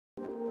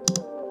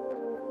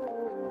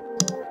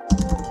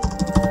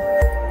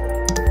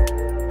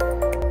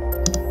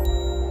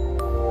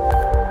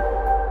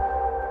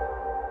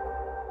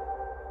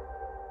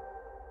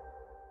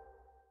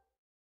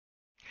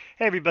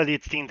Hey everybody,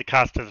 it's Dean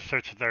DaCosta, the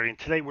Search Authority, and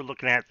today we're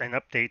looking at an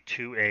update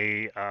to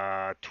a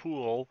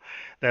tool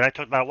that I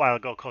talked about a while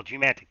ago called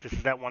Humantic. This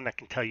is that one that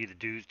can tell you the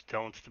do's, the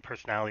don'ts, the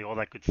personality, all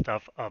that good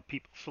stuff of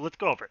people. So let's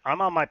go over it.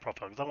 I'm on my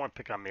profile because I want to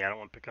pick on me. I don't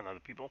want to pick on other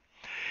people.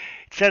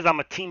 It says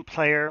I'm a team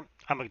player,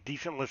 I'm a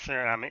decent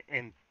listener, and I'm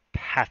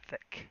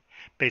empathic.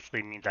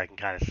 Basically means I can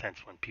kind of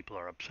sense when people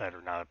are upset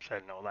or not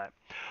upset and all that.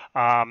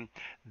 Um,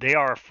 they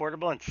are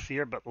affordable and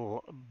sincere, but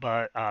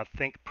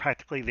think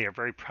practically. They are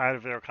very proud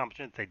of their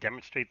accomplishments. They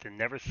demonstrate the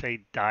never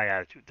say die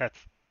attitude. That's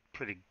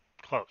pretty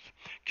close.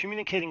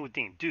 Communicating with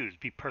Dean. Do's.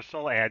 Be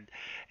personal, add,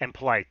 and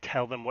polite.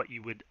 Tell them what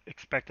you would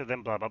expect of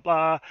them, blah, blah,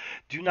 blah.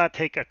 Do not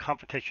take a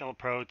confrontational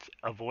approach.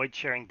 Avoid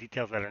sharing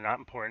details that are not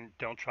important.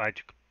 Don't try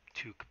to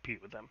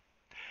compete with them.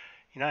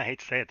 I hate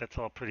to say it, that's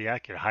all pretty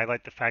accurate.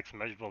 Highlight the facts and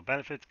measurable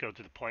benefits. Go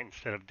to the point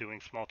instead of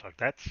doing small talk.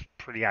 That's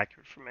pretty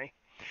accurate for me.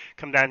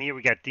 Come down here,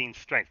 we got Dean's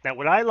strength. Now,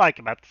 what I like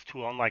about this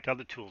tool, unlike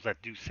other tools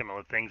that do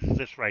similar things, is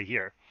this right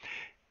here.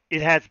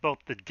 It has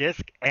both the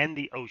disk and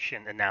the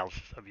ocean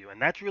analysis of you.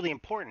 And that's really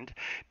important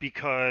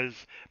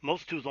because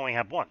most tools only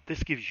have one.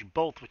 This gives you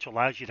both, which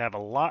allows you to have a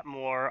lot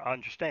more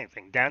understanding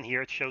thing. Down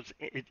here, it shows,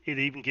 it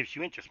even gives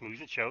you interest. Movies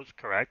and shows,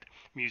 correct.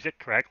 Music,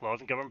 correct. Laws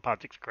and government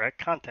politics, correct.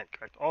 Content,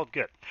 correct. All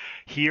good.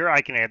 Here,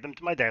 I can add them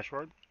to my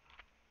dashboard.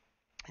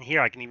 And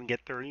here I can even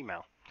get their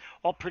email.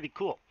 All pretty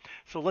cool.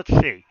 So let's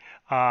see.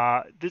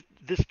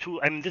 This tool,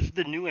 I mean, this is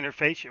the new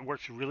interface. It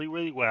works really,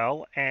 really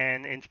well,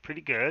 and it's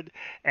pretty good.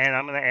 And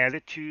I'm going to add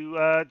it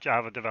to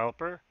Java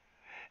developer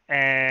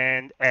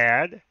and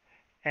add,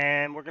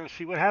 and we're going to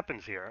see what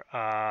happens here.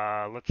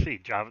 Let's see.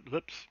 Java,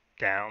 lips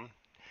down.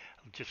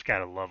 Just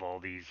gotta love all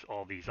these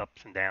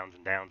ups and downs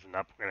and downs and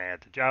up. We're gonna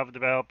add to Java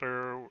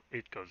developer.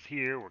 It goes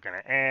here. We're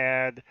gonna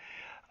add.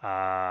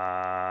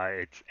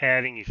 It's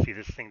adding. You see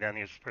this thing down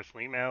here is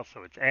personal email,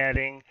 so it's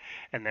adding.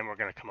 And then we're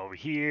going to come over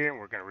here and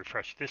we're going to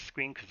refresh this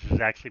screen because this is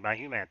actually my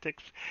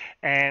Humantics.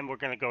 And we're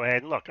going to go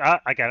ahead and look.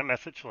 I got a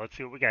message, so let's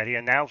see what we got here.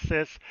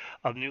 Analysis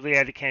of newly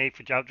added candidate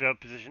for job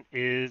development position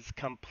is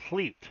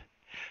complete.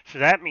 So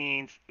that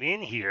means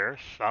in here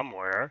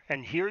somewhere,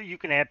 and here you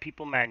can add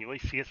people manually,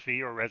 CSV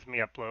or resume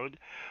upload,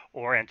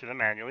 or enter them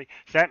manually.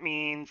 So that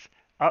means,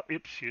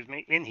 excuse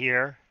me, in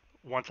here,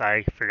 once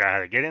I figure out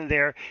how to get in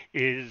there,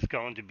 is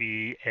going to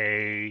be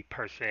a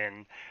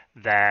person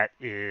that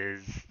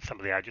is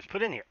somebody I just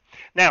put in here.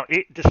 Now,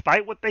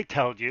 despite what they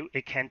told you,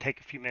 it can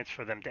take a few minutes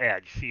for them to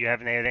add. You see, you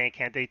haven't added any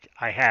candidates.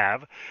 I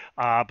have,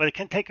 but it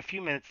can take a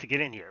few minutes to get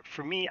in here.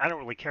 For me, I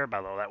don't really care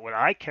about all that. What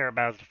I care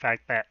about is the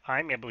fact that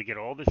I'm able to get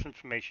all this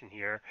information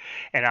here,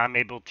 and I'm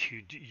able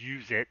to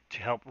use it to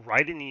help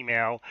write an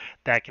email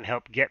that can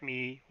help get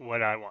me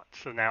what I want.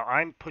 So now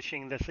I'm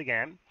pushing this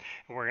again,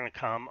 and we're going to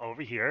come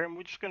over here, and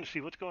we're just going to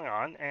see what's going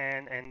on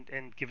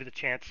and give it a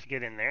chance to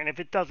get in there. And if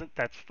it doesn't,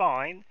 that's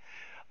fine.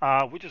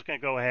 We're just going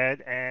to go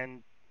ahead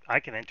and I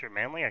can enter it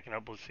manually. I can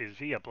upload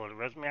CSV, upload a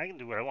resume. I can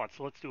do what I want.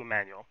 So let's do a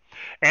manual.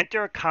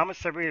 Enter a comma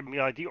separated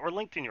mail ID or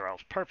LinkedIn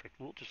URLs. Perfect.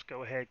 We'll just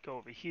go ahead, go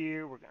over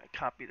here. We're going to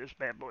copy this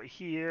bad boy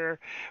here.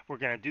 We're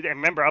going to do that. And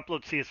remember,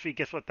 upload CSV.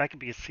 Guess what? That could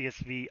be a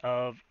CSV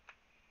of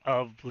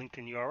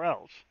LinkedIn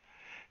URLs.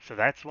 So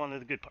that's one of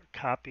the good parts.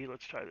 Copy.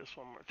 Let's try this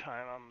one more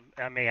time.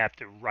 I may have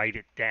to write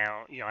it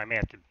down. I may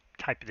have to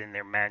type it in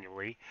there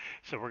manually.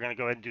 So we're going to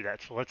go ahead and do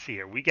that. So let's see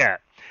here. We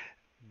got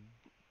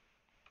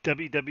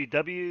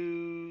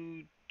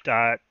www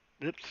dot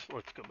oops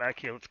let's go back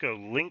here, let's go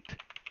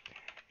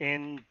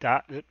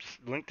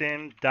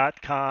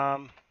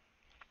linkedin.com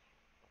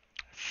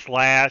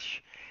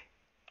slash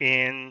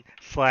in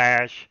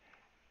slash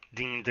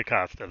Dean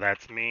DaCosta.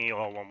 That's me,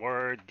 all one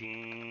word.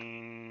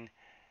 Dean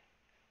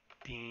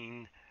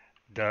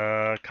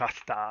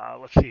DaCosta.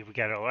 Let's see if we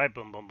got it all right.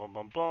 Boom, boom, boom,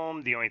 boom,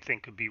 boom. The only thing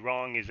could be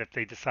wrong is if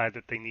they decide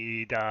that they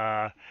need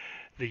the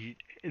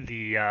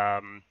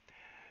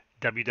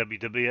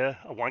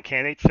www one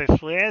candidate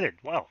successfully added.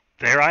 Well,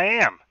 there I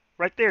am.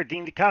 Right there,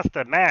 Dean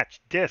DaCosta,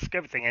 match, disk,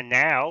 everything. And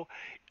now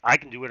I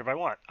can do whatever I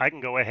want. I can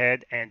go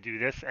ahead and do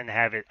this and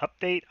have it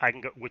update. I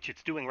can go, which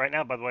it's doing right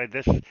now, by the way.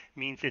 This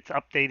means it's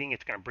updating.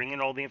 It's going to bring in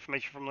all the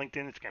information from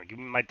LinkedIn. It's going to give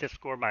me my disk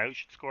score, my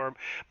ocean score,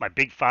 my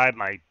big five,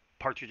 my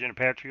partridge in a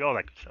pear tree, all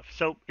that good stuff.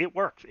 So it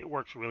works. It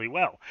works really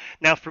well.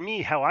 Now, for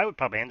me, how I would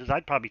probably handle is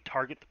I'd probably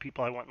target the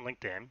people I want in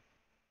LinkedIn,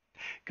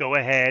 go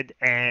ahead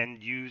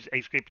and use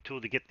a scraper tool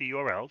to get the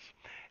URLs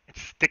and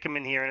stick them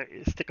in here,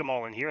 stick them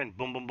all in here, and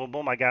boom, boom, boom,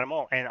 boom, I got them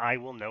all, and I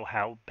will know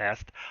how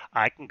best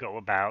I can go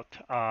about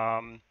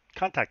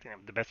contacting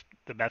them,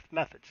 the best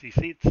methods. You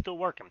see, it's still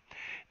working.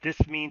 This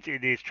means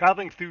it is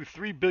traveling through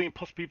 3 billion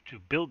plus people to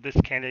build this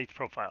candidate's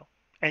profile,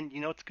 and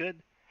you know it's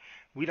good.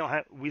 We don't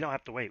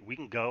have to wait. We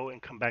can go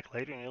and come back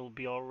later, and it'll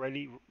be all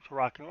ready to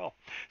rock and roll.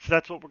 So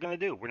that's what we're going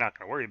to do. We're not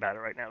going to worry about it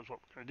right now. Is what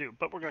we're going to do.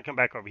 But we're going to come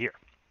back over here.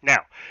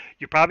 Now,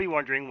 you're probably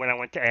wondering when I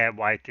went to add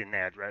why it didn't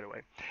add right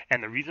away.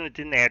 And the reason it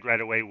didn't add right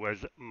away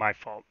was my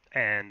fault.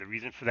 And the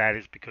reason for that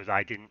is because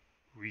I didn't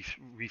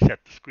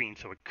reset the screen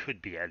so it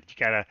could be added.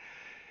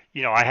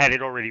 I had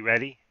it already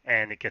ready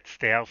and it gets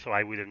stale, so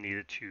I would have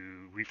needed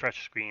to refresh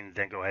the screen,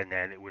 then go ahead and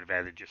add it. It would have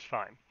added just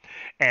fine.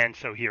 And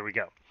so here we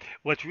go.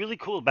 What's really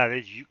cool about it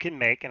is you can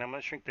make, and I'm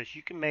going to shrink this,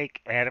 you can make,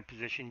 add a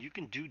position, you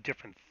can do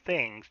different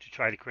things to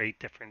try to create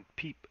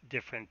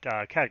different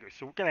categories.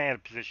 So we're going to add a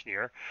position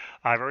here.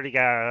 I've already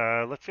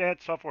got, let's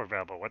add software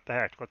available. What the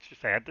heck? Let's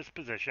just add this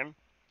position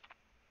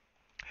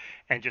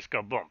and just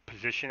go boom,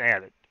 position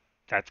added.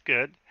 That's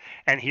good.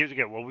 And here's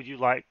again, what would you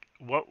like?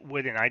 What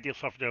would an ideal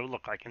software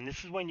look like? And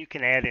this is when you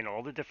can add in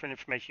all the different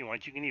information you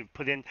want. You can even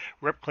put in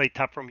Replicate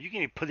Top Firm. You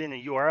can even put in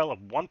a URL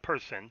of one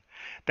person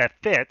that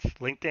fits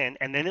LinkedIn,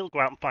 and then it'll go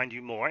out and find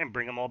you more and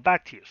bring them all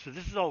back to you. So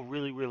this is all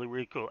really, really,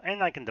 really cool.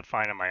 And I can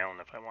define on my own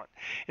if I want.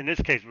 In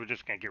this case, we're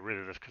just going to get rid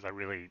of this because I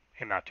really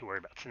am not too worried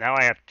about it. So now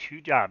I have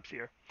two jobs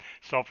here,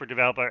 software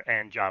developer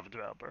and Java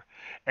developer.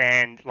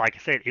 And like I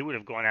said, it would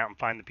have gone out and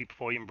found the people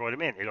for you and brought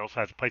them in. It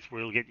also has a place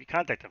where you'll get your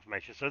contact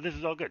information. So this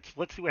is all good. So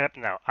let's see what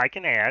happens now. I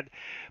can add,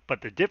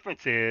 but the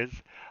difference is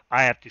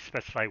I have to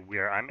specify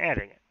where I'm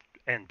adding it.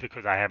 And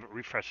because I haven't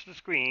refreshed the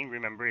screen,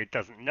 remember it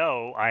doesn't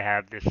know I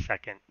have this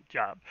second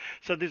job.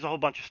 So there's a whole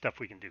bunch of stuff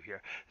we can do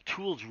here. The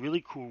tool's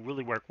really cool,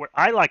 really work. What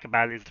I like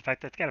about it is the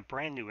fact that it's got a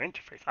brand new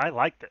interface. I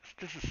like this.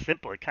 This is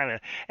simple. It kind of,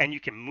 and you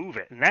can move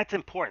it, and that's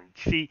important.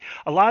 See,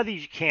 a lot of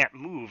these you can't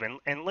move,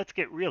 and let's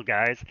get real,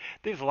 guys.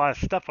 There's a lot of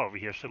stuff over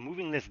here, so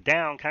moving this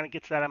down kind of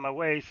gets that out of my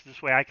way, so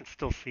this way I can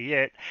still see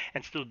it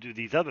and still do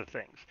these other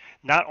things.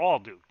 Not all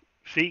do.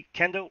 See,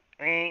 Kendall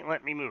ain't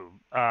let me move.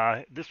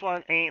 This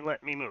one ain't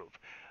let me move.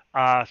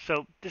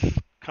 So this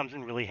comes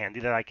in really handy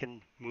that I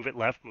can move it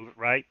left, move it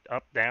right,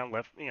 up, down,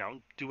 left,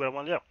 do what I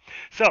want to do.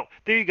 So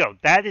there you go.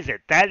 That is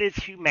it. That is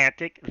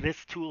Humantic.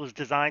 This tool is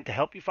designed to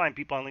help you find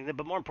people on LinkedIn,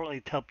 but more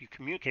importantly, to help you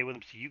communicate with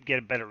them so you get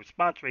a better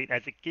response rate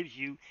as it gives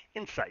you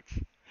insights.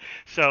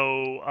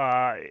 So,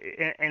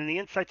 and the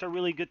insights are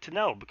really good to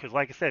know because,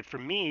 like I said,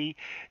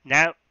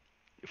 now,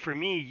 for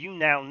me, you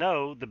now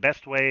know the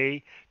best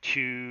way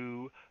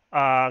to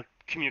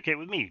communicate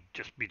with me.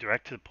 Just be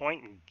direct to the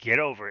point and get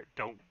over it.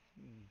 Don't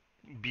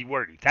be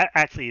wordy. That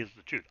actually is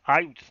the truth.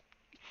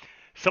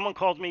 Someone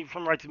calls me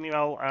from writes an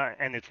email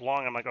and it's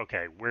long. I'm like,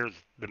 okay, where's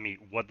the meat?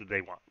 What do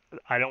they want?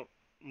 I don't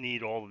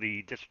need all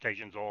the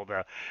dissertations, all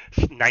the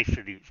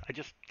niceties. I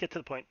just get to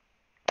the point,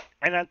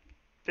 and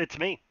it's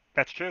me.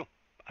 That's true.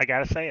 I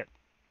gotta say it.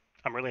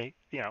 I'm really,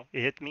 it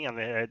hit me on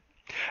the head.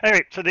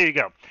 Anyway, so there you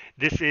go.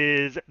 This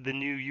is the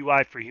new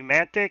UI for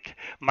Humantic.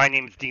 My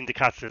name is Dean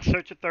DeCosta,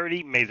 Search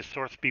Authority. May the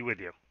source be with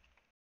you.